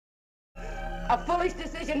A foolish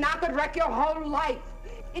decision now could wreck your whole life.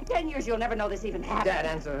 In 10 years, you'll never know this even happened. Dad,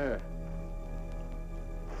 answer her.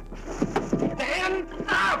 Stand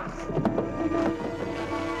up!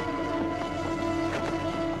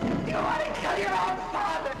 You want to kill your own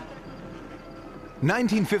father!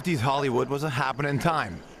 1950s Hollywood was a happening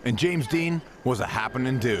time, and James Dean was a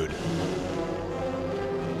happening dude.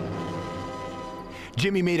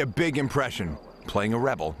 Jimmy made a big impression, playing a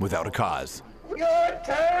rebel without a cause. You're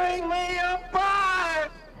tearing me apart!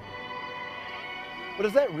 But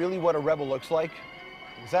is that really what a rebel looks like?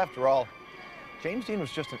 Because after all, James Dean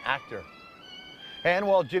was just an actor. And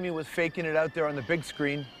while Jimmy was faking it out there on the big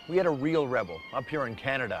screen, we had a real rebel up here in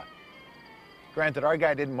Canada. Granted, our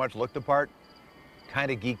guy didn't much look the part. Kind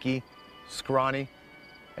of geeky, scrawny,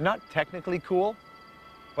 and not technically cool.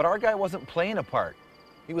 But our guy wasn't playing a part.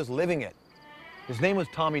 He was living it. His name was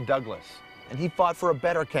Tommy Douglas, and he fought for a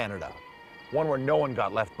better Canada, one where no one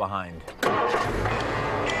got left behind.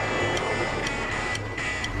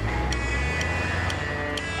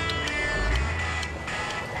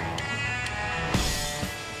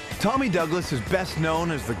 Tommy Douglas is best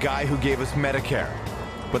known as the guy who gave us Medicare,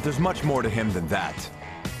 but there's much more to him than that.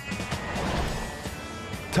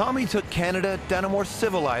 Tommy took Canada down a more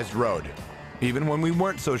civilized road, even when we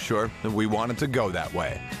weren't so sure that we wanted to go that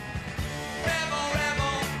way.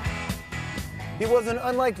 He was an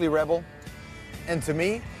unlikely rebel, and to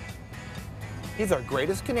me, he's our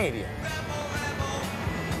greatest Canadian.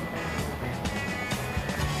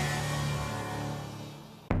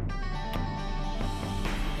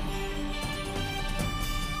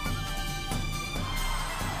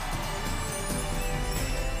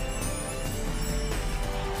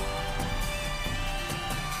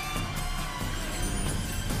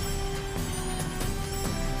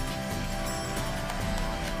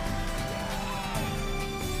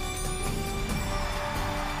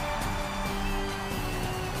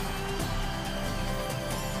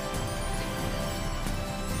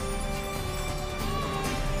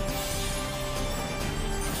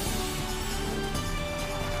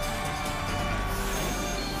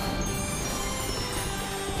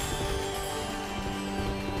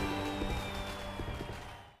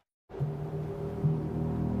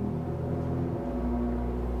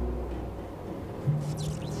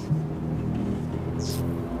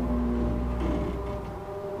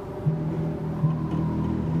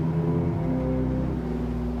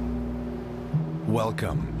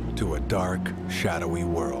 Welcome to a dark, shadowy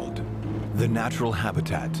world, the natural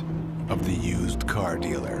habitat of the used car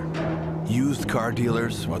dealer. Used car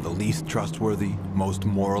dealers are the least trustworthy, most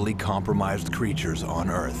morally compromised creatures on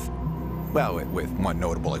Earth. Well, with one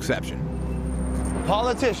notable exception.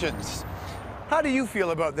 Politicians. How do you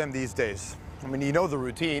feel about them these days? I mean, you know the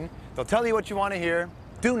routine. They'll tell you what you want to hear,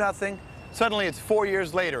 do nothing. Suddenly it's 4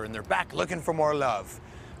 years later and they're back looking for more love.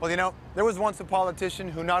 Well, you know, there was once a politician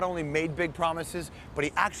who not only made big promises, but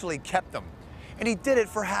he actually kept them. And he did it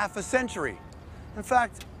for half a century. In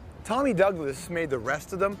fact, Tommy Douglas made the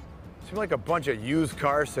rest of them seem like a bunch of used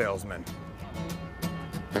car salesmen.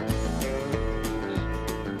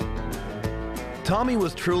 Tommy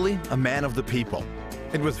was truly a man of the people.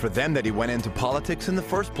 It was for them that he went into politics in the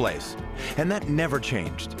first place, and that never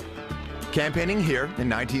changed. Campaigning here in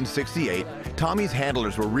 1968, Tommy's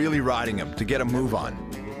handlers were really riding him to get a move on.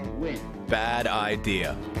 Bad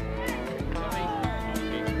idea.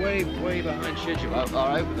 Way behind schedule. All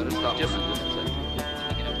right, we better stop. Just a second.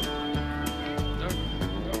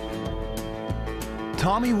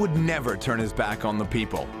 Tommy would never turn his back on the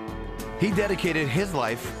people. He dedicated his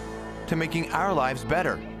life to making our lives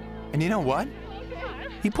better. And you know what?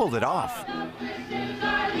 He pulled it off.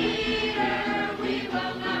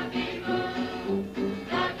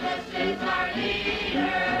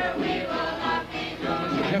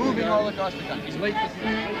 Moving all across the country. He's late this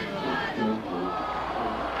morning.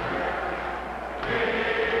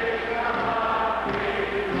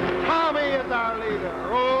 Tommy is our leader.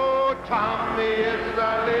 Oh, Tommy is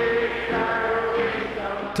our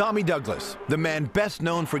leader. Tommy Douglas, the man best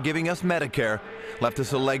known for giving us Medicare, left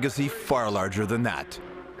us a legacy far larger than that.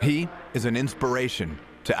 He is an inspiration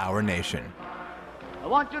to our nation. I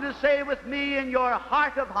want you to say with me in your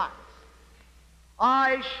heart of hearts,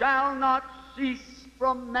 I shall not cease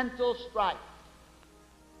from mental strife,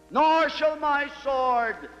 nor shall my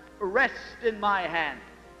sword rest in my hand,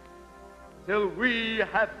 till we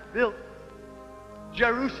have built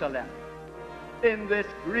Jerusalem in this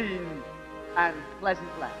green and pleasant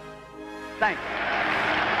land. Thank you.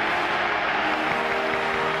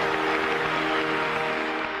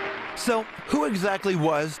 So, who exactly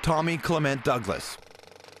was Tommy Clement Douglas?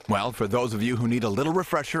 Well, for those of you who need a little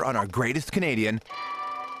refresher on our greatest Canadian,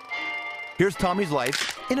 Here's Tommy's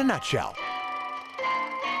life in a nutshell.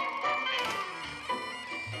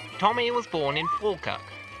 Tommy was born in Falkirk,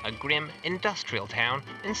 a grim industrial town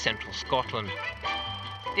in central Scotland.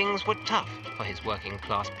 Things were tough for his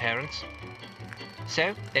working-class parents.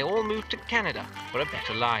 So they all moved to Canada for a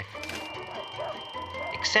better life.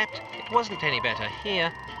 Except it wasn't any better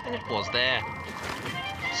here than it was there.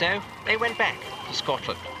 So they went back to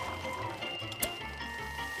Scotland.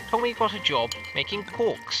 Tommy got a job making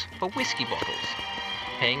corks for whiskey bottles,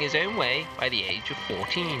 paying his own way by the age of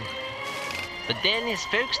 14. But then his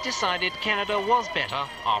folks decided Canada was better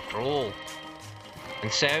after all.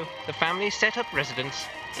 And so the family set up residence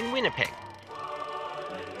in Winnipeg.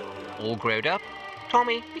 All grown up,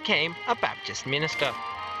 Tommy became a Baptist minister.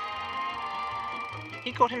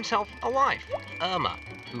 He got himself a wife, Irma,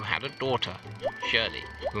 who had a daughter, Shirley,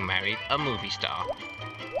 who married a movie star.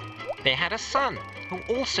 They had a son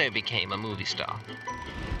who also became a movie star,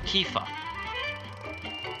 Kiefer.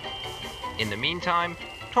 In the meantime,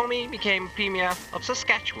 Tommy became Premier of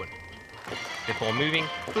Saskatchewan, before moving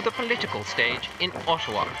to the political stage in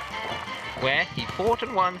Ottawa, where he fought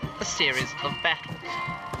and won a series of battles,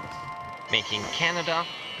 making Canada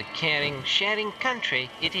the caring, sharing country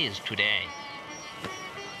it is today.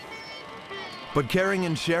 But caring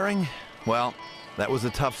and sharing, well, that was a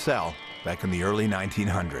tough sell back in the early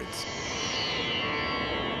 1900s.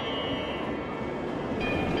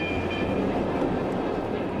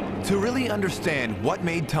 To really understand what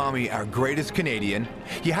made Tommy our greatest Canadian,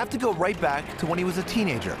 you have to go right back to when he was a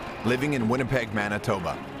teenager, living in Winnipeg,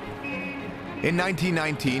 Manitoba. In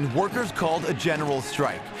 1919, workers called a general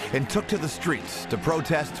strike and took to the streets to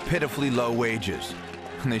protest pitifully low wages.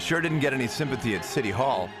 And they sure didn't get any sympathy at City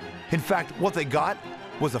Hall. In fact, what they got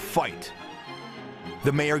was a fight.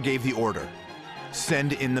 The mayor gave the order,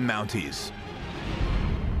 send in the Mounties.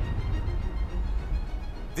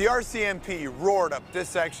 The RCMP roared up this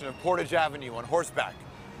section of Portage Avenue on horseback.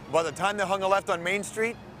 By the time they hung a left on Main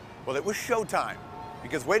Street, well, it was showtime,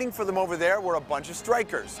 because waiting for them over there were a bunch of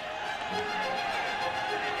strikers.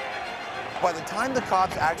 By the time the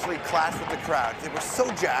cops actually clashed with the crowd, they were so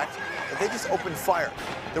jacked that they just opened fire.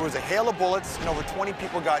 There was a hail of bullets and over 20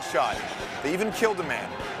 people got shot. They even killed a man.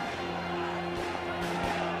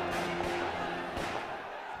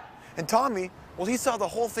 And Tommy, well, he saw the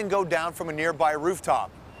whole thing go down from a nearby rooftop.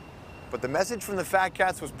 But the message from the Fat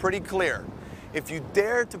Cats was pretty clear. If you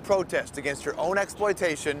dare to protest against your own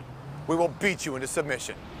exploitation, we will beat you into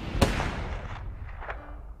submission.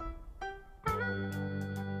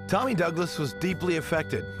 Tommy Douglas was deeply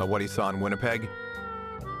affected by what he saw in Winnipeg.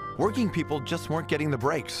 Working people just weren't getting the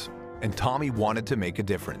breaks, and Tommy wanted to make a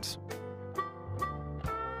difference.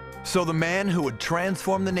 So the man who would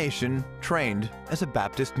transform the nation trained as a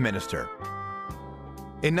Baptist minister.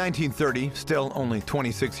 In 1930, still only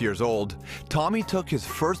 26 years old, Tommy took his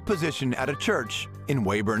first position at a church in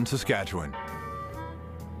Weyburn, Saskatchewan.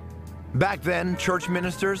 Back then, church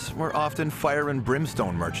ministers were often fire and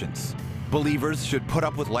brimstone merchants. Believers should put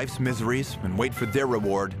up with life's miseries and wait for their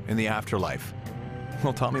reward in the afterlife.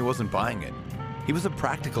 Well, Tommy wasn't buying it. He was a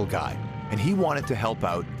practical guy, and he wanted to help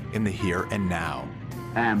out in the here and now.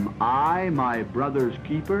 Am I my brother's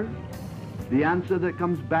keeper? The answer that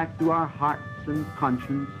comes back to our hearts and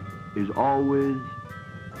conscience is always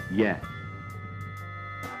yes.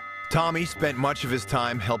 Tommy spent much of his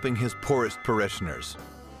time helping his poorest parishioners,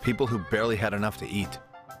 people who barely had enough to eat.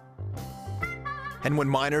 And when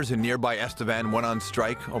miners in nearby Estevan went on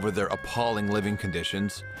strike over their appalling living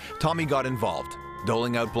conditions, Tommy got involved,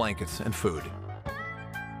 doling out blankets and food.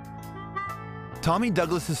 Tommy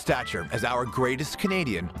Douglas's stature as our greatest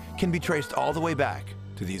Canadian can be traced all the way back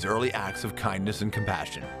to these early acts of kindness and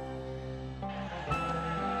compassion.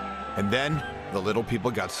 And then, the little people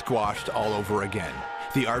got squashed all over again.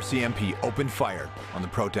 The RCMP opened fire on the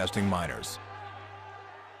protesting miners.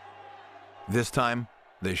 This time,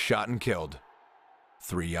 they shot and killed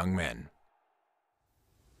 3 young men.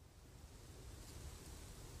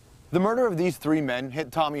 The murder of these 3 men hit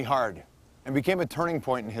Tommy hard and became a turning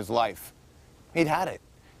point in his life. He'd had it.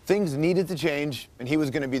 Things needed to change, and he was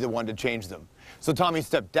going to be the one to change them. So Tommy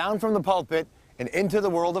stepped down from the pulpit and into the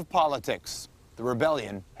world of politics. The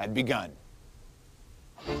rebellion had begun.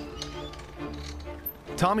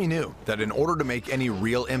 Tommy knew that in order to make any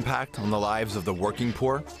real impact on the lives of the working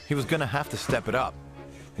poor, he was going to have to step it up.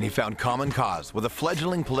 And he found common cause with a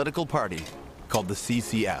fledgling political party called the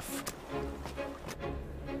CCF.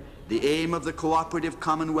 The aim of the Cooperative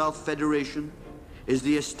Commonwealth Federation is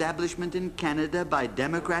the establishment in Canada by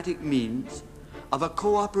democratic means of a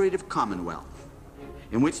cooperative commonwealth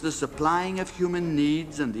in which the supplying of human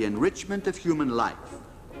needs and the enrichment of human life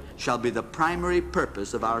shall be the primary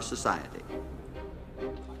purpose of our society.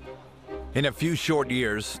 In a few short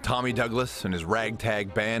years, Tommy Douglas and his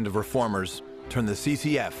ragtag band of reformers turned the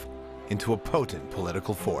CCF into a potent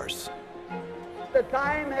political force. The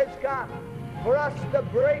time has come for us to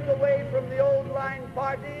break away from the old line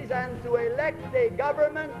parties and to elect a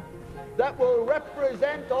government that will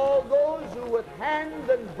represent all those who with hand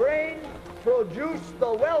and brain produce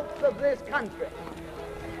the wealth of this country.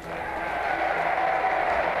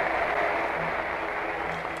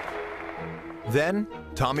 Then,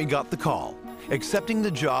 Tommy got the call, accepting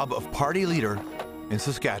the job of party leader in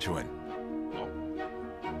Saskatchewan.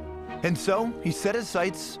 And so, he set his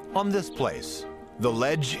sights on this place, the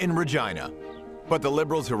Ledge in Regina. But the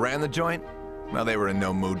Liberals who ran the joint, well, they were in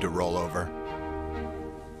no mood to roll over.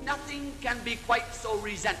 Nothing can be quite so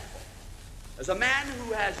resentful as a man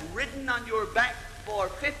who has ridden on your back for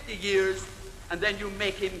 50 years and then you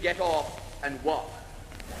make him get off and walk.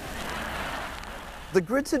 The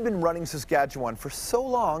Grits had been running Saskatchewan for so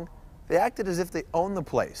long, they acted as if they owned the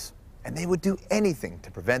place, and they would do anything to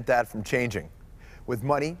prevent that from changing. With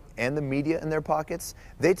money and the media in their pockets,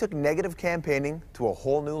 they took negative campaigning to a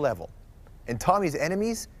whole new level. And Tommy's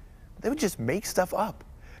enemies, they would just make stuff up,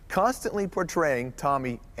 constantly portraying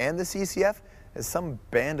Tommy and the CCF as some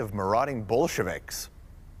band of marauding Bolsheviks.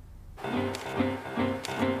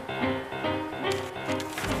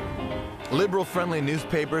 Liberal-friendly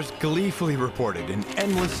newspapers gleefully reported an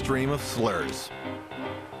endless stream of slurs.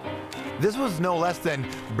 This was no less than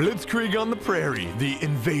Blitzkrieg on the Prairie, the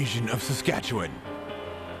invasion of Saskatchewan.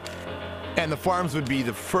 And the farms would be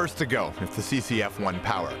the first to go if the CCF won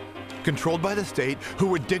power, controlled by the state who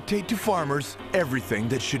would dictate to farmers everything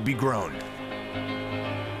that should be grown.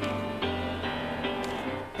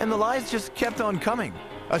 And the lies just kept on coming.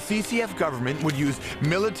 A CCF government would use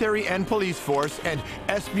military and police force and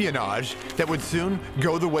espionage that would soon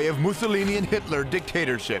go the way of Mussolini and Hitler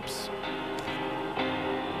dictatorships.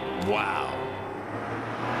 Wow.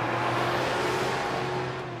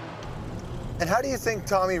 And how do you think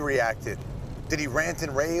Tommy reacted? Did he rant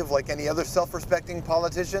and rave like any other self-respecting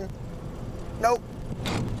politician? Nope.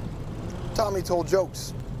 Tommy told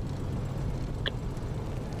jokes.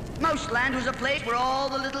 Mouseland was a place where all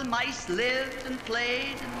the little mice lived and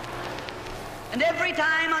played. And every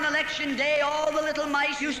time on election day, all the little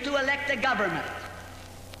mice used to elect a government.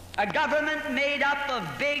 A government made up of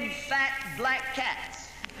big, fat, black cats.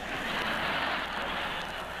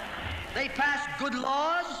 They passed good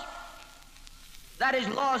laws. That is,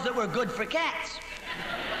 laws that were good for cats.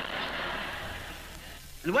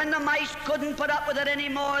 And when the mice couldn't put up with it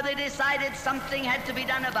anymore, they decided something had to be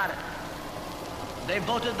done about it. They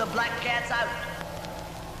voted the black cats out.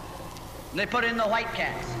 And they put in the white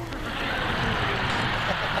cats.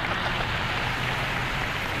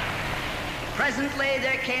 Presently,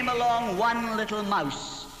 there came along one little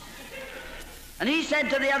mouse. And he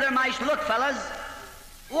said to the other mice, "Look, fellas,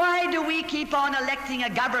 why do we keep on electing a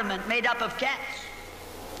government made up of cats?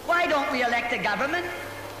 Why don't we elect a government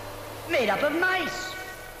made up of mice?"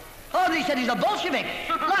 "Oh," they said, "he's a Bolshevik.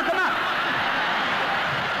 Lock him up."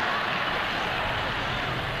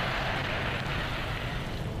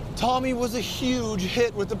 Tommy was a huge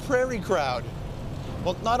hit with the prairie crowd.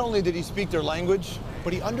 Well, not only did he speak their language,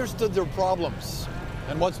 but he understood their problems.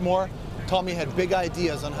 And what's more, Tommy had big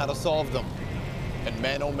ideas on how to solve them. And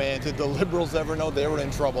man, oh man, did the Liberals ever know they were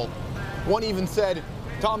in trouble. One even said,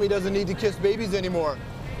 Tommy doesn't need to kiss babies anymore,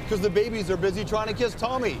 because the babies are busy trying to kiss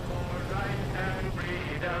Tommy.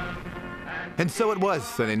 And so it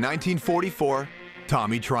was that in 1944,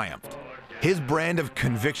 Tommy triumphed. His brand of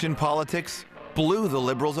conviction politics blew the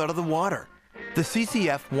Liberals out of the water. The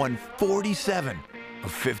CCF won 47 of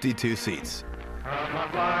 52 seats. From a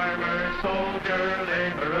farmer, soldier,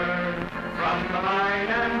 laborer, from the mine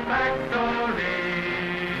and factory,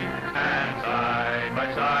 and side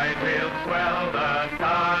by side we'll swell the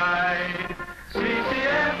tide,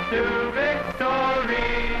 CCF to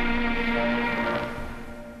victory.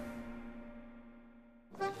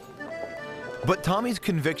 But Tommy's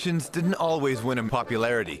convictions didn't always win him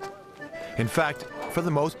popularity. In fact, for the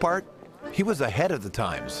most part, he was ahead of the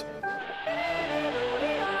times.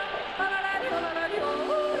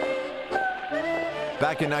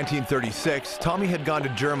 Back in 1936, Tommy had gone to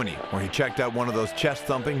Germany, where he checked out one of those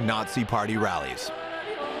chest-thumping Nazi party rallies.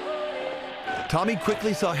 Tommy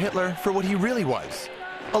quickly saw Hitler for what he really was,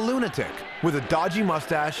 a lunatic with a dodgy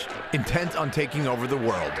mustache, intent on taking over the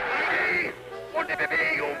world.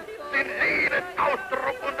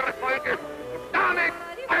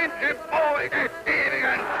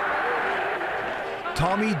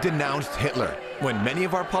 Tommy denounced Hitler, when many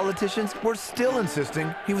of our politicians were still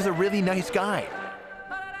insisting he was a really nice guy.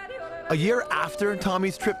 A year after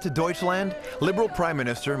Tommy's trip to Deutschland, Liberal Prime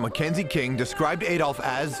Minister Mackenzie King described Adolf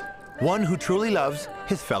as one who truly loves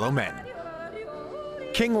his fellow men.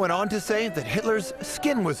 King went on to say that Hitler's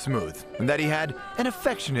skin was smooth and that he had an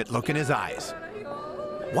affectionate look in his eyes.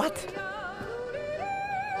 What?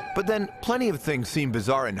 But then plenty of things seem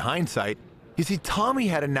bizarre in hindsight. You see, Tommy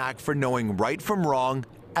had a knack for knowing right from wrong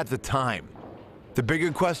at the time. The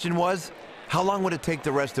bigger question was, how long would it take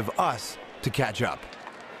the rest of us to catch up?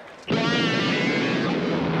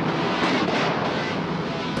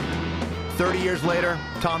 30 years later,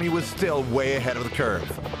 Tommy was still way ahead of the curve.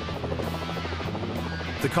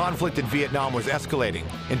 The conflict in Vietnam was escalating,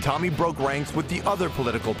 and Tommy broke ranks with the other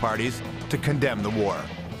political parties to condemn the war.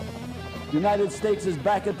 The United States is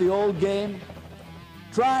back at the old game,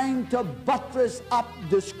 trying to buttress up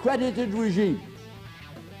discredited regimes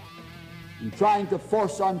and trying to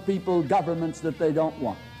force on people governments that they don't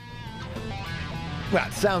want. Well,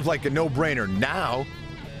 it sounds like a no-brainer now,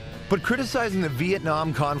 but criticizing the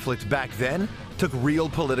Vietnam conflict back then took real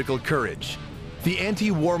political courage. The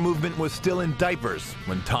anti-war movement was still in diapers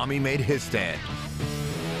when Tommy made his stand.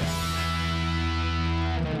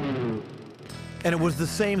 And it was the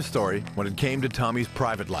same story when it came to Tommy's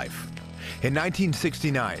private life. In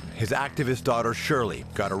 1969, his activist daughter Shirley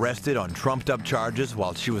got arrested on trumped-up charges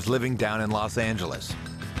while she was living down in Los Angeles.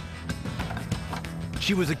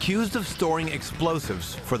 She was accused of storing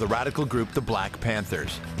explosives for the radical group the Black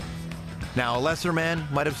Panthers. Now, a lesser man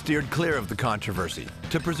might have steered clear of the controversy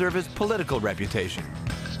to preserve his political reputation.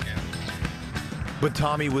 But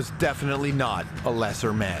Tommy was definitely not a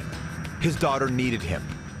lesser man. His daughter needed him,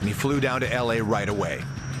 and he flew down to LA right away.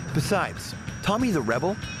 Besides, Tommy the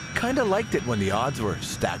Rebel kinda liked it when the odds were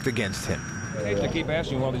stacked against him. I hate to keep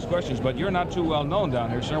asking you all these questions, but you're not too well known down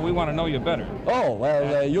here, sir. We want to know you better. Oh,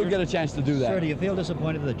 well, you'll get a chance to do that. Sir, do you feel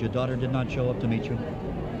disappointed that your daughter did not show up to meet you?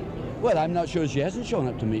 Well, I'm not sure she hasn't shown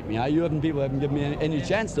up to meet me. People haven't given me any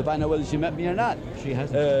chance to find out whether she met me or not. She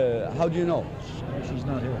hasn't. How do you know? She's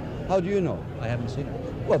not here. How do you know? I haven't seen her.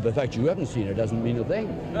 Well, the fact you haven't seen her doesn't mean a thing.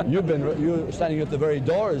 You're standing at the very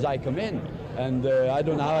door as I come in, and I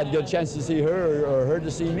don't know how I'd get a chance to see her or her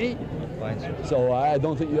to see me. Fine, sir. So I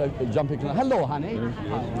don't think you have jumping. Hello, honey.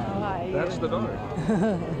 Hi. That's the daughter.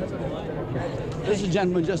 This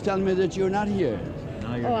gentleman just telling me that you're not here.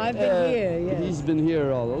 Oh, I've been here, yes. He's been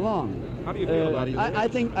here all along. How do you feel about it? I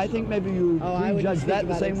think maybe you prejudge that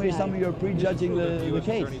the same way some of you are prejudging the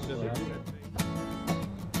case.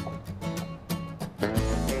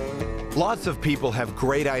 Lots of people have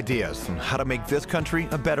great ideas on how to make this country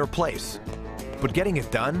a better place. But getting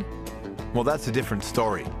it done? Well, that's a different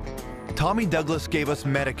story. Tommy Douglas gave us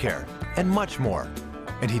Medicare and much more.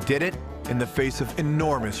 And he did it in the face of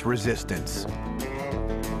enormous resistance.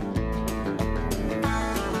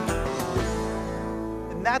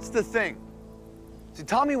 And that's the thing. See,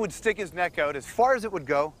 Tommy would stick his neck out as far as it would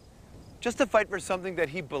go just to fight for something that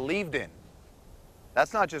he believed in.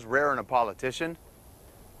 That's not just rare in a politician.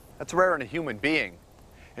 That's rare in a human being.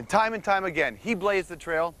 And time again, he blazed the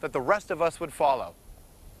trail that the rest of us would follow.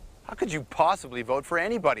 How could you possibly vote for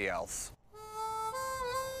anybody else?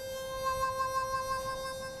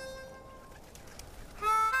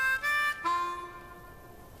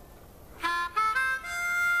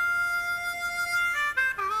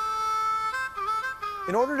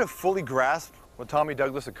 In order to fully grasp what Tommy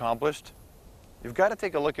Douglas accomplished, you've got to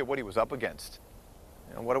take a look at what he was up against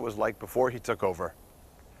and what it was like before he took over.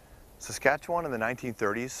 Saskatchewan in the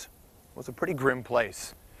 1930s was a pretty grim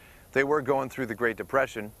place. They were going through the Great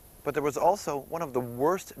Depression, but there was also one of the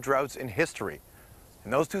worst droughts in history.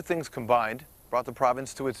 And those two things combined brought the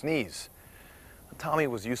province to its knees. Tommy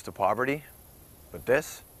was used to poverty, but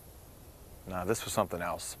this was something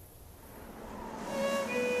else.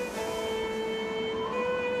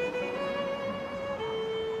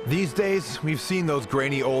 These days, we've seen those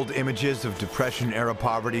grainy old images of Depression-era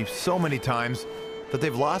poverty so many times that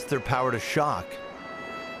they've lost their power to shock.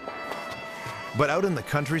 But out in the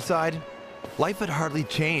countryside, life had hardly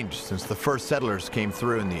changed since the first settlers came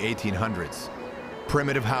through in the 1800s.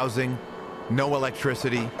 Primitive housing, no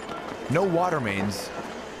electricity, no water mains,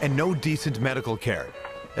 and no decent medical care,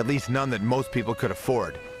 at least none that most people could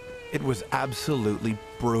afford. It was absolutely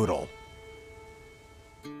brutal.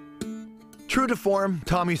 True to form,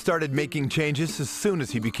 Tommy started making changes as soon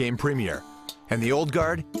as he became premier. And the old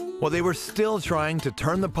guard, well, they were still trying to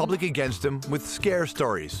turn the public against him with scare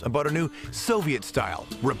stories about a new Soviet-style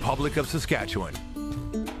Republic of Saskatchewan.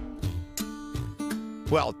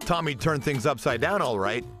 Well, Tommy turned things upside down all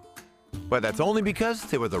right, but that's only because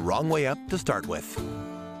they were the wrong way up to start with.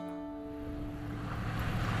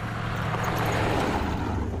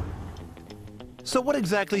 So what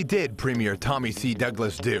exactly did Premier Tommy C.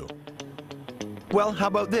 Douglas do? Well, how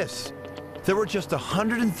about this? There were just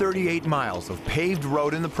 138 miles of paved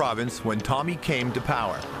road in the province when Tommy came to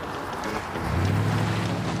power.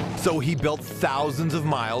 So he built thousands of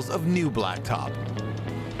miles of new blacktop.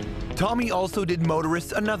 Tommy also did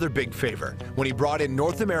motorists another big favor when he brought in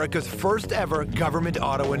North America's first ever government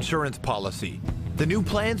auto insurance policy. The new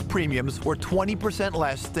plan's premiums were 20%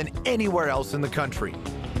 less than anywhere else in the country.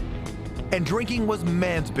 And drinking was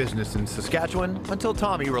man's business in Saskatchewan until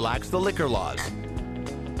Tommy relaxed the liquor laws,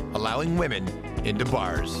 allowing women into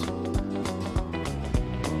bars.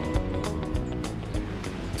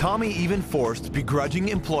 Tommy even forced begrudging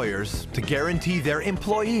employers to guarantee their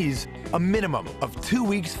employees a minimum of 2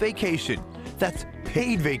 weeks vacation. That's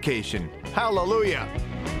paid vacation. Hallelujah!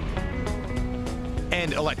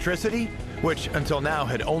 And electricity, which until now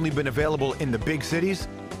had only been available in the big cities,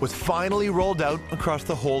 was finally rolled out across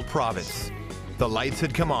the whole province. The lights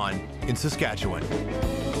had come on in Saskatchewan.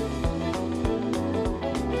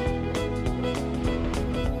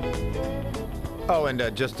 Oh,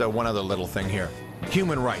 and just one other little thing here.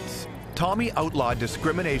 Human rights. Tommy outlawed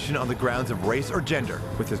discrimination on the grounds of race or gender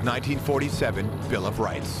with his 1947 Bill of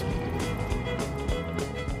Rights.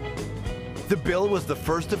 The bill was the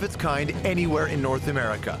first of its kind anywhere in North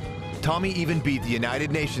America. Tommy even beat the United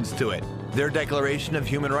Nations to it. Their Declaration of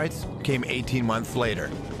Human Rights came 18 months later.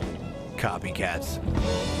 Copycats.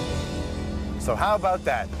 So how about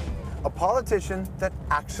that? A politician that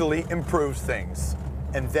actually improves things.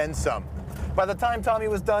 And then some. By the time Tommy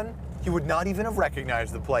was done, he would not even have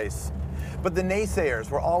recognized the place. But the naysayers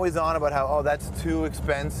were always on about how, oh, that's too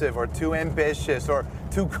expensive or too ambitious or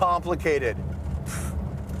too complicated.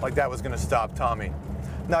 Like that was going to stop Tommy.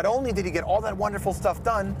 Not only did he get all that wonderful stuff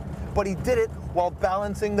done, but he did it while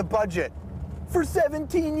balancing the budget. For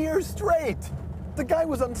 17 years straight. The guy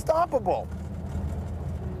was unstoppable.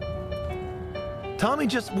 Tommy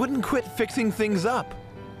just wouldn't quit fixing things up.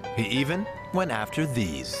 He even went after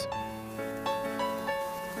these.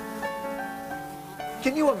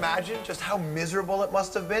 Can you imagine just how miserable it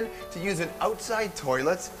must have been to use an outside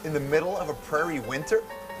toilet in the middle of a prairie winter?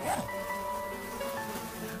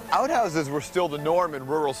 Outhouses were still the norm in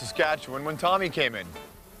rural Saskatchewan when Tommy came in.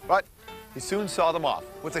 But he soon saw them off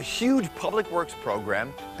with a huge public works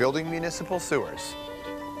program building municipal sewers.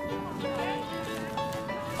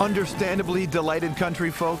 Understandably delighted country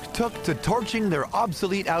folk took to torching their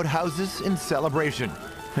obsolete outhouses in celebration.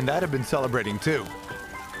 And I'd have been celebrating too.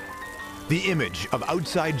 The image of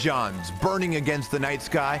outside Johns burning against the night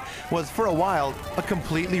sky was for a while a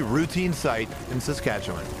completely routine sight in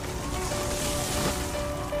Saskatchewan.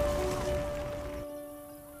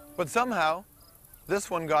 But somehow, this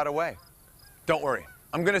one got away. Don't worry,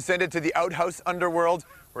 I'm gonna send it to the outhouse underworld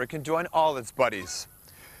where it can join all its buddies.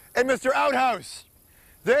 Hey, Mr. Outhouse,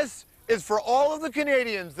 this is for all of the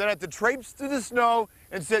Canadians that had to traipse through the snow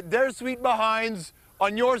and sit their sweet behinds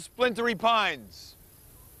on your splintery pines.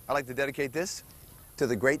 I'd like to dedicate this to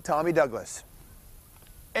the great Tommy Douglas.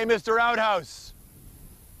 Hey, Mr. Outhouse,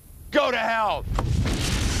 go to hell.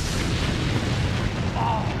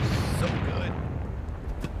 Oh, so good.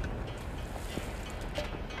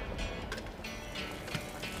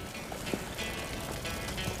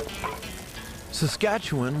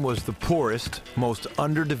 Saskatchewan was the poorest, most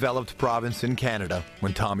underdeveloped province in Canada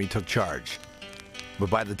when Tommy took charge. But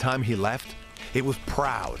by the time he left, it was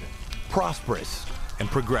proud, prosperous, and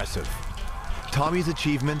progressive. Tommy's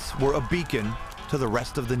achievements were a beacon to the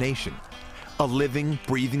rest of the nation, a living,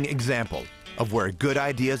 breathing example of where good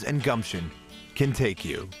ideas and gumption can take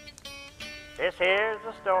you. This here's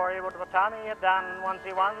the story of what Tommy had done once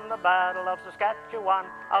he won the Battle of Saskatchewan.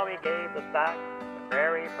 How he gave us back the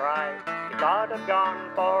prairie pride. He thought had gone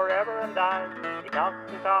forever and died. He talked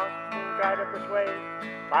and talked and tried to persuade,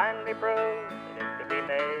 finally proved that it could be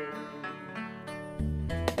made.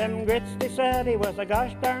 Them grits, they said he was a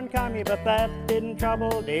gosh darn commie, but that didn't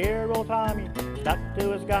trouble dear old Tommy. Stuck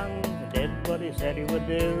to his guns and did what he said he would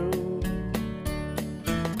do.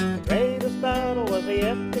 The greatest battle was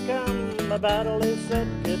yet to come, a battle they said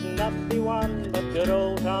could not be won, but good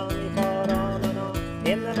old Tommy fought on and on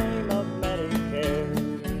in the name of Medicare.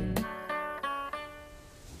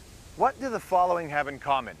 What do the following have in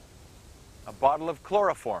common? A bottle of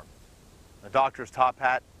chloroform, a doctor's top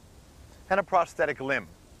hat, and a prosthetic limb.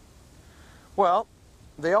 Well,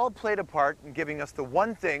 they all played a part in giving us the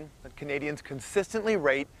one thing that Canadians consistently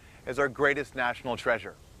rate as our greatest national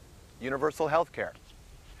treasure, universal health care.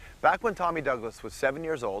 Back when Tommy Douglas was 7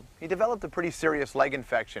 years old, he developed a pretty serious leg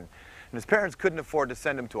infection, and his parents couldn't afford to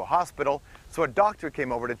send him to a hospital, so a doctor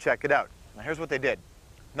came over to check it out. Now here's what they did.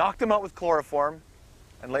 Knocked him out with chloroform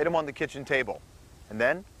and laid him on the kitchen table. and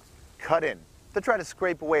then cut in to try to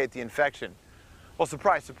scrape away at the infection. Well,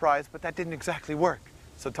 surprise, surprise, but that didn't exactly work.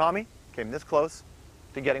 So Tommy came this close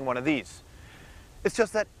to getting one of these. It's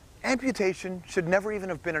just that amputation should never even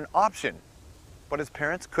have been an option, but his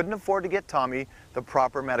parents couldn't afford to get Tommy the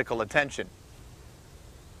proper medical attention.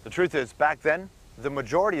 The truth is, back then, the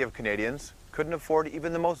majority of Canadians couldn't afford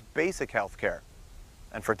even the most basic health care.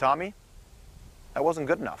 And for Tommy, that wasn't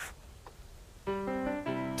good enough.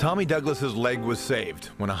 Tommy Douglas's leg was saved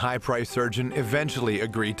when a high-priced surgeon eventually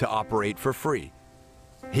agreed to operate for free.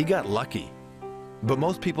 He got lucky, but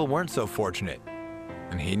most people weren't so fortunate,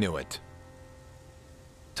 and he knew it.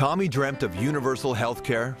 Tommy dreamt of universal health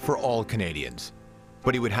care for all Canadians,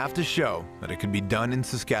 but he would have to show that it could be done in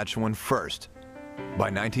Saskatchewan first. By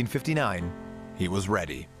 1959, he was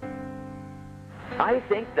ready. I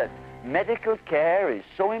think that medical care is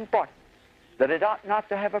so important that it ought not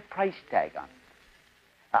to have a price tag on it.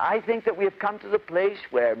 I think that we have come to the place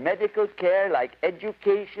where medical care, like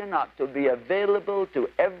education, ought to be available to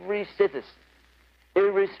every citizen,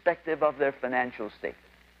 irrespective of their financial state.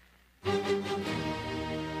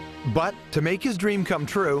 But to make his dream come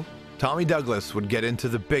true, Tommy Douglas would get into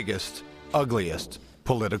the biggest, ugliest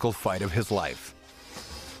political fight of his life.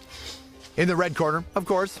 In the red corner, of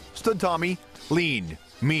course, stood Tommy, lean,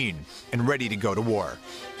 mean, and ready to go to war.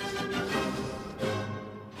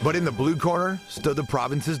 But in the blue corner stood the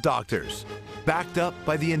province's doctors, backed up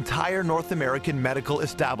by the entire North American medical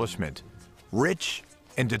establishment, rich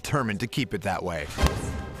and determined to keep it that way.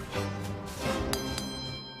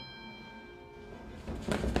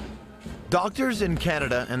 Doctors in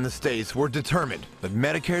Canada and the States were determined that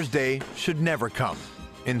Medicare's day should never come,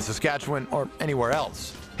 in Saskatchewan or anywhere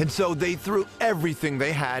else. And so they threw everything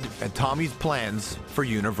they had at Tommy's plans for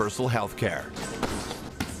universal health care.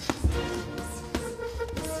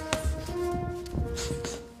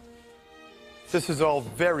 This is all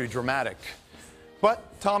very dramatic.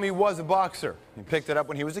 But Tommy was a boxer. He picked it up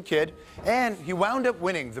when he was a kid, and he wound up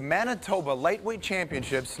winning the Manitoba Lightweight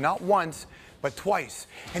Championships not once, but twice.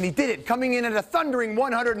 And he did it coming in at a thundering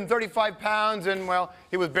 135 pounds, and, well,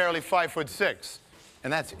 he was barely 5'6".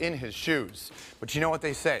 And that's in his shoes. But you know what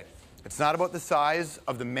they say? It's not about the size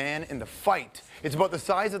of the man in the fight. It's about the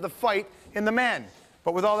size of the fight in the man.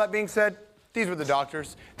 But with all that being said, these were the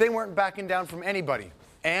doctors. They weren't backing down from anybody.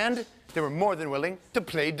 And they were more than willing to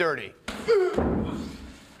play dirty.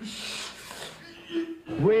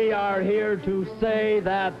 We are here to say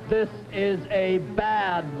that this is a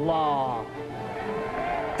bad law.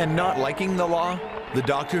 And not liking the law, the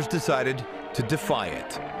doctors decided to defy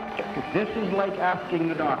it. This is like asking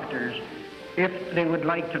the doctors if they would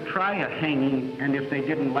like to try a hanging, and if they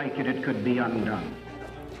didn't like it, it could be undone.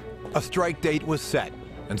 A strike date was set,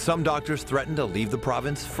 and some doctors threatened to leave the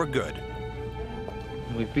province for good.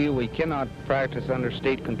 We feel we cannot practice under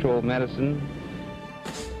state-controlled medicine.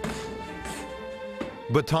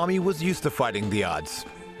 But Tommy was used to fighting the odds,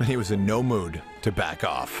 and he was in no mood to back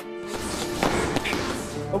off.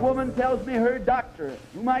 A woman tells me her doctor,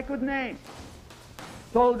 whom I could name,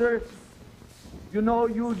 told her, you know,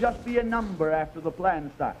 you'll just be a number after the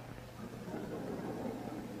plan starts.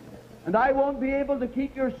 And I won't be able to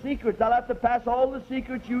keep your secrets. I'll have to pass all the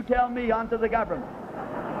secrets you tell me on to the government.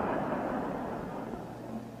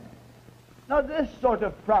 Now, this sort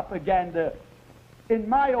of propaganda, in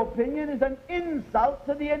my opinion, is an insult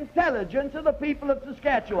to the intelligence of the people of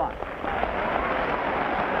Saskatchewan.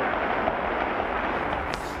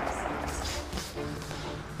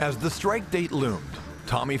 As the strike date loomed,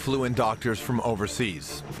 Tommy flew in doctors from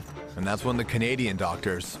overseas. And that's when the Canadian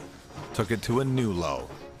doctors took it to a new low.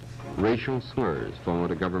 Racial slurs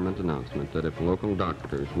followed a government announcement that if local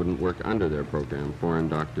doctors wouldn't work under their program, foreign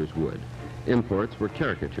doctors would. Imports were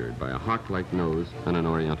caricatured by a hawk-like nose and an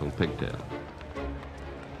oriental pigtail.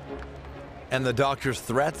 And the doctors'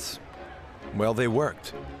 threats? Well, they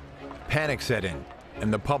worked. Panic set in,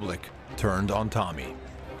 and the public turned on Tommy.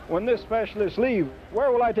 When this specialist leaves,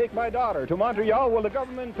 where will I take my daughter? To Montreal? Will the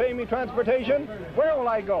government pay me transportation? Where will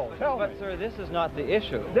I go? Tell me. But, sir, this is not the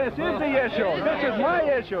issue. This is the issue. This is my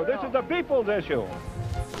issue. This is the people's issue.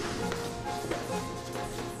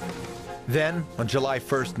 Then, on July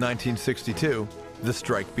 1st, 1962, the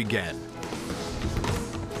strike began.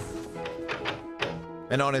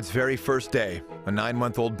 And on its very first day, a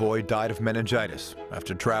 9-month-old boy died of meningitis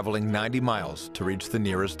after traveling 90 miles to reach the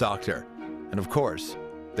nearest doctor. And of course,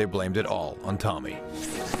 they blamed it all on Tommy.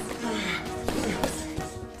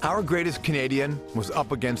 Our greatest Canadian was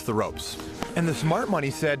up against the ropes, and the smart money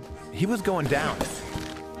said he was going down,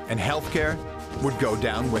 and healthcare would go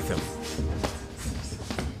down with him.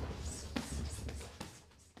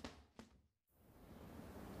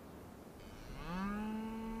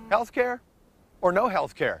 Health care or no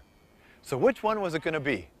health care? So which one was it going to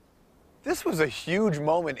be? This was a huge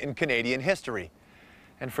moment in Canadian history.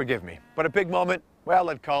 And forgive me, but a big moment, well,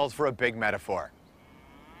 it calls for a big metaphor.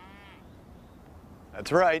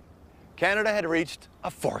 That's right. Canada had reached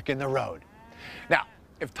a fork in the road. Now,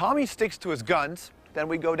 if Tommy sticks to his guns, then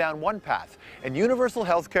we go down one path. And universal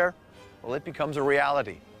health care, well, it becomes a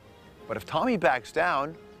reality. But if Tommy backs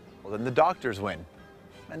down, well, then the doctors win.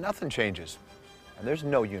 And nothing changes. And there's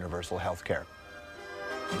no universal health care.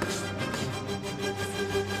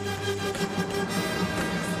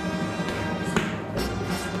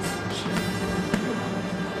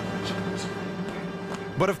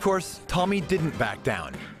 But of course, Tommy didn't back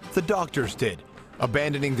down. The doctors did,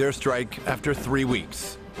 abandoning their strike after 3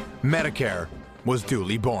 weeks. Medicare was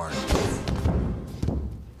duly born.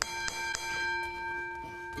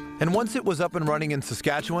 And once it was up and running in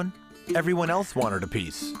Saskatchewan, everyone else wanted a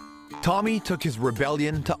piece. Tommy took his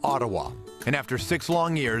rebellion to Ottawa, and after 6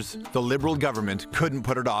 long years, the Liberal government couldn't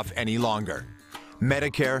put it off any longer.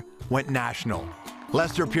 Medicare went national.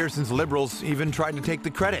 Lester Pearson's Liberals even tried to take the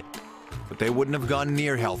credit, but they wouldn't have gone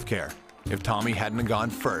near health care if Tommy hadn't gone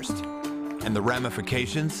first. And the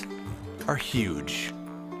ramifications are huge.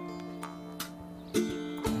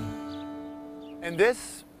 And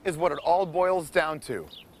this is what it all boils down to,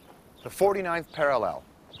 the 49th parallel.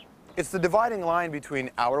 It's the dividing line between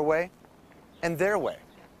our way and their way.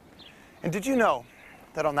 And did you know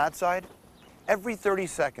that on that side, every 30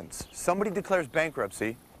 seconds, somebody declares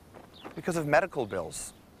bankruptcy because of medical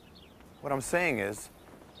bills? What I'm saying is,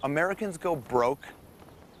 Americans go broke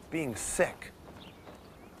being sick.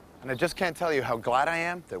 And I just can't tell you how glad I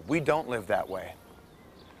am that we don't live that way.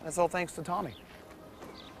 And that's all thanks to Tommy.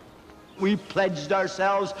 We pledged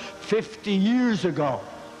ourselves 50 years ago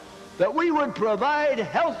that we would provide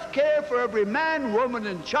health care for every man, woman,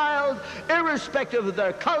 and child, irrespective of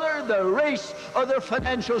their color, their race, or their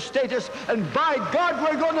financial status, and by God,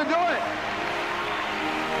 we're going to do it.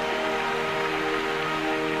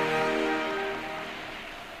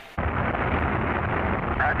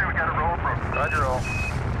 Roger, we got a roll from Roger roll.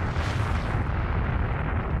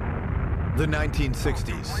 The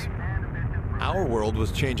 1960s. Our world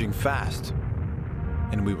was changing fast,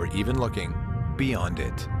 and we were even looking beyond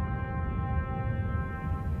it.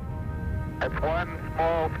 That's one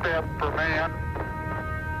small step for man,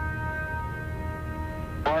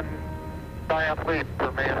 one giant leap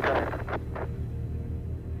for mankind.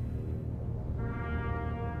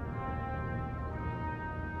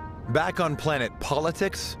 Back on planet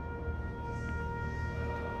politics,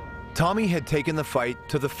 Tommy had taken the fight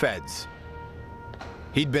to the feds.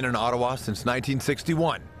 He'd been in Ottawa since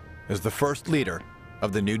 1961 as the first leader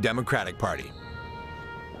of the New Democratic Party.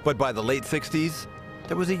 But by the late 60s,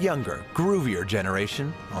 there was a younger, groovier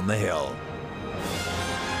generation on the Hill.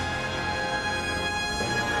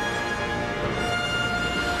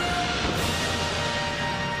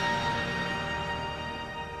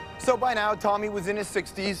 So by now, Tommy was in his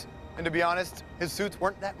 60s, and to be honest, his suits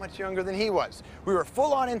weren't that much younger than he was. We were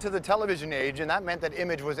full on into the television age, and that meant that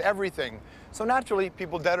image was everything. So naturally,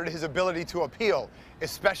 people doubted his ability to appeal,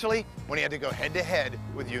 especially when he had to go head-to-head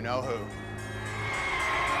with you-know-who.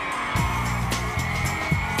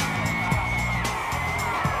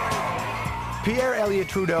 Pierre Elliott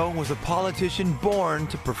Trudeau was a politician born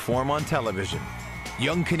to perform on television.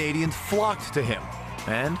 Young Canadians flocked to him,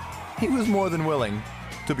 and he was more than willing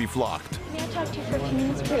to be flocked. May I talk to you for a few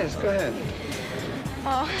minutes? Yes, go ahead.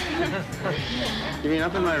 Oh. You mean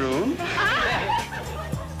up in my room?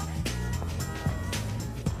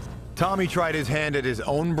 Tommy tried his hand at his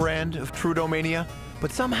own brand of Trudeau-mania,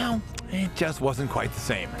 but somehow it just wasn't quite the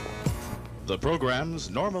same. The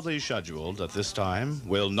programs normally scheduled at this time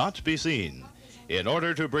will not be seen in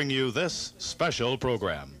order to bring you this special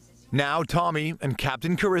program. Now Tommy and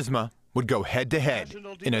Captain Charisma would go head-to-head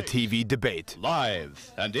in a TV debate.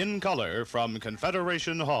 Live and in color from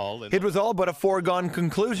Confederation Hall. It was all but a foregone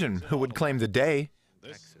conclusion who would claim the day.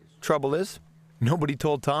 Trouble is, nobody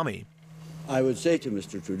told Tommy. I would say to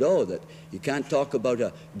Mr. Trudeau that you can't talk about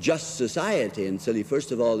a just society until he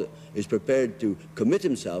first of all is prepared to commit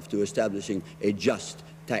himself to establishing a just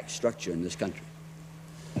tax structure in this country.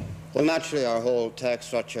 Well, naturally, our whole tax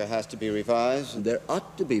structure has to be revised. And there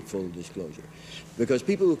ought to be full disclosure, because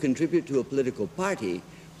people who contribute to a political party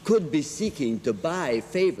could be seeking to buy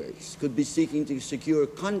favors, could be seeking to secure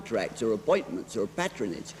contracts or appointments or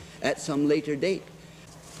patronage at some later date.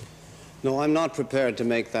 No, I'm not prepared to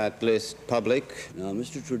make that list public. Now,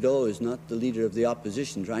 Mr. Trudeau is not the leader of the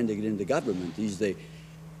opposition trying to get into government. He's a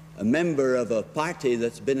member of a party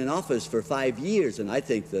that's been in office for 5 years, and I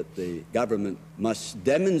think that the government must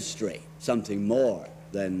demonstrate something more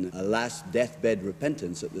than a last deathbed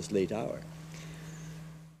repentance at this late hour.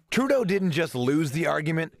 Trudeau didn't just lose the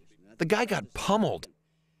argument, the guy got pummeled.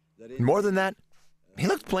 More than that, he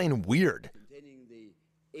looked plain weird.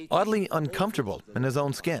 Oddly uncomfortable in his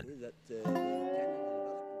own skin.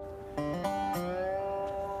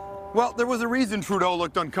 Well, there was a reason Trudeau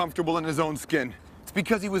looked uncomfortable in his own skin. It's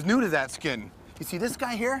because he was new to that skin. You see this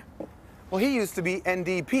guy here? Well, he used to be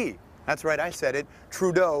NDP. That's right, I said it.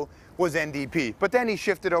 Trudeau was NDP. But then he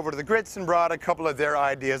shifted over to the Grits and brought a couple of their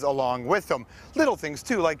ideas along with him. Little things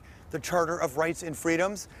too, like the Charter of Rights and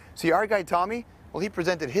Freedoms. See, our guy Tommy, well, he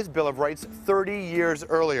presented his Bill of Rights 30 years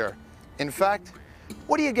earlier. In fact,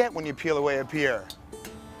 what do you get when you peel away a Pierre?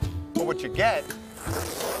 Well, what you get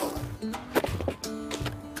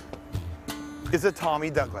is a Tommy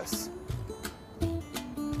Douglas.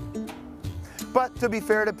 But to be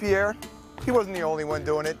fair to Pierre, he wasn't the only one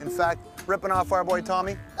doing it. In fact, ripping off our boy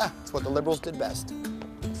Tommy, that's what the Liberals did best.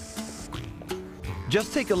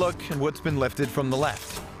 Just take a look at what's been lifted from the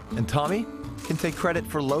left, and Tommy can take credit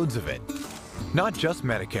for loads of it. Not just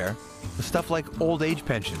Medicare, the stuff like old age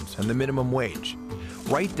pensions and the minimum wage,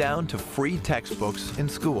 right down to free textbooks in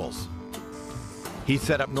schools. He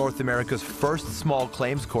set up North America's first small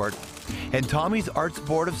claims court, and Tommy's Arts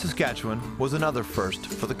Board of Saskatchewan was another first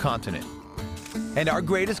for the continent. And our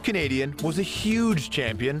greatest Canadian was a huge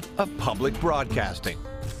champion of public broadcasting.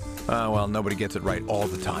 Well, nobody gets it right all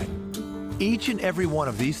the time. Each and every one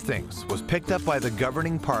of these things was picked up by the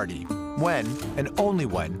governing party when, and only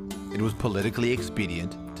when, it was politically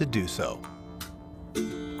expedient to do so.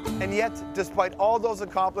 And yet, despite all those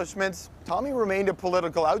accomplishments, Tommy remained a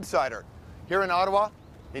political outsider. Here in Ottawa,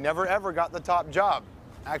 he never ever got the top job.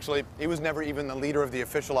 Actually, he was never even the leader of the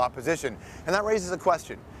official opposition. And that raises a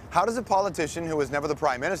question. How does a politician who was never the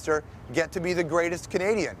Prime Minister get to be the greatest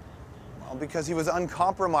Canadian? Well, because he was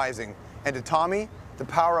uncompromising. And to Tommy, the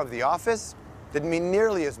power of the office didn't mean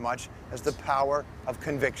nearly as much as the power of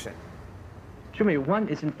conviction. Jimmy, one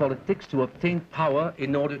is in politics to obtain power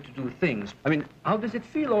in order to do things. I mean, how does it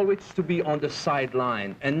feel always to be on the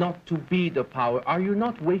sideline and not to be the power? Are you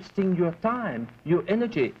not wasting your time, your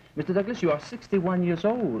energy? Mr. Douglas, you are 61 years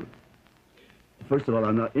old. First of all,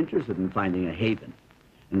 I'm not interested in finding a haven.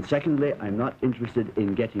 And secondly, I'm not interested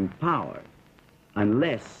in getting power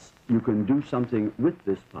unless you can do something with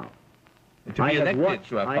this power. I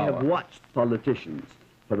have watched politicians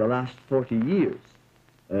for the last 40 years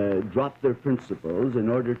drop their principles in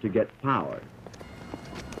order to get power.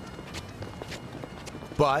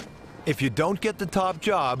 But if you don't get the top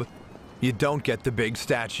job, you don't get the big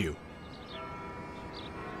statue.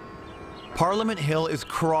 Parliament Hill is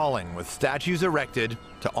crawling with statues erected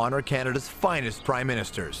to honor Canada's finest prime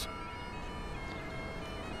ministers.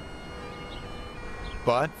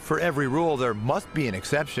 But for every rule, there must be an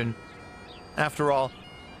exception. After all,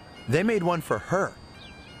 they made one for her.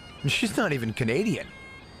 And she's not even Canadian.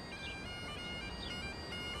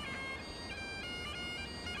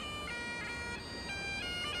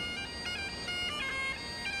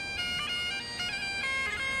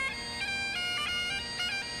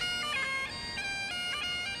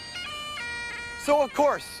 So, of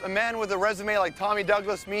course, a man with a resume like Tommy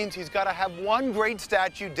Douglas means he's got to have one great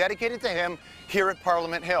statue dedicated to him here at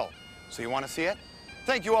Parliament Hill. So you want to see it?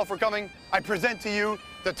 Thank you all for coming. I present to you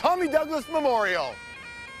the Tommy Douglas Memorial.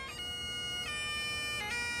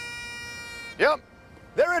 Yep,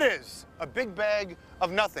 there it is, a big bag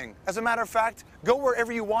of nothing. As a matter of fact, go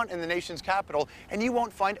wherever you want in the nation's capital and you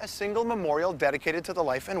won't find a single memorial dedicated to the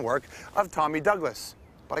life and work of Tommy Douglas.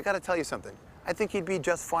 But I got to tell you something. I think he'd be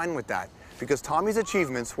just fine with that, because Tommy's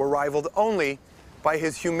achievements were rivaled only by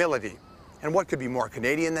his humility. And what could be more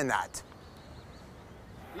Canadian than that?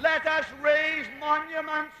 Let us raise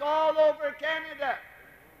monuments all over Canada.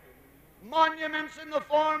 Monuments in the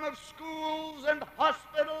form of schools and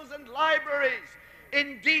hospitals and libraries,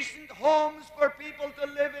 in decent homes for people to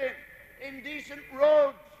live in decent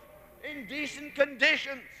roads, in decent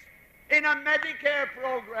conditions, in a Medicare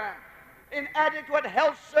program, in adequate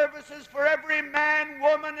health services for every man,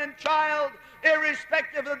 woman, and child,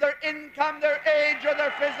 irrespective of their income, their age, or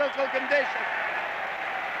their physical condition.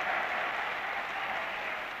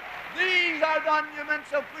 These are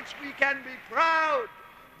monuments of which we can be proud.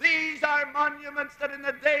 These are monuments that in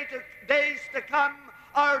the days to come,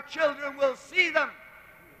 our children will see them,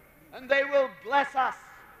 and they will bless us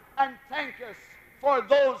and thank us for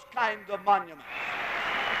those kinds of monuments.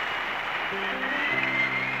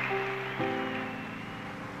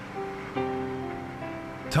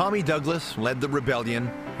 Tommy Douglas led the rebellion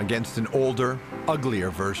against an older, uglier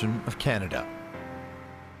version of Canada.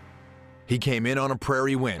 He came in on a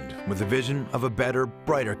prairie wind with a vision of a better,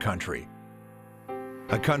 brighter country.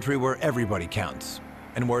 A country where everybody counts,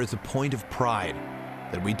 and where it's a point of pride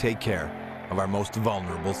that we take care of our most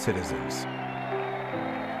vulnerable citizens.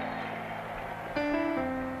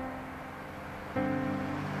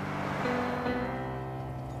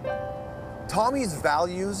 Tommy's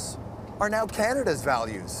values are now Canada's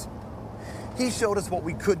values. He showed us what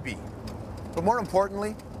we could be, but more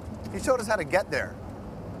importantly, he showed us how to get there.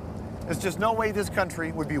 There's just no way this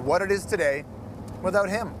country would be what it is today without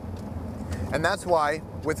him. And that's why,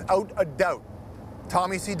 without a doubt,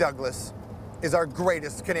 Tommy C. Douglas is our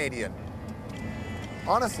greatest Canadian.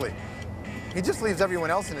 Honestly, he just leaves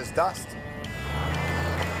everyone else in his dust.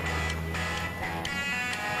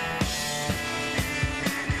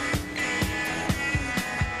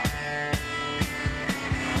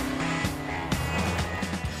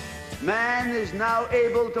 Man is now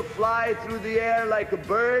able to fly through the air like a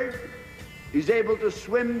bird. He's able to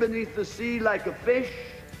swim beneath the sea like a fish.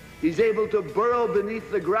 He's able to burrow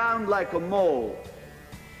beneath the ground like a mole.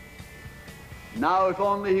 Now, if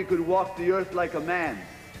only he could walk the earth like a man,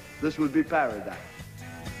 this would be paradise.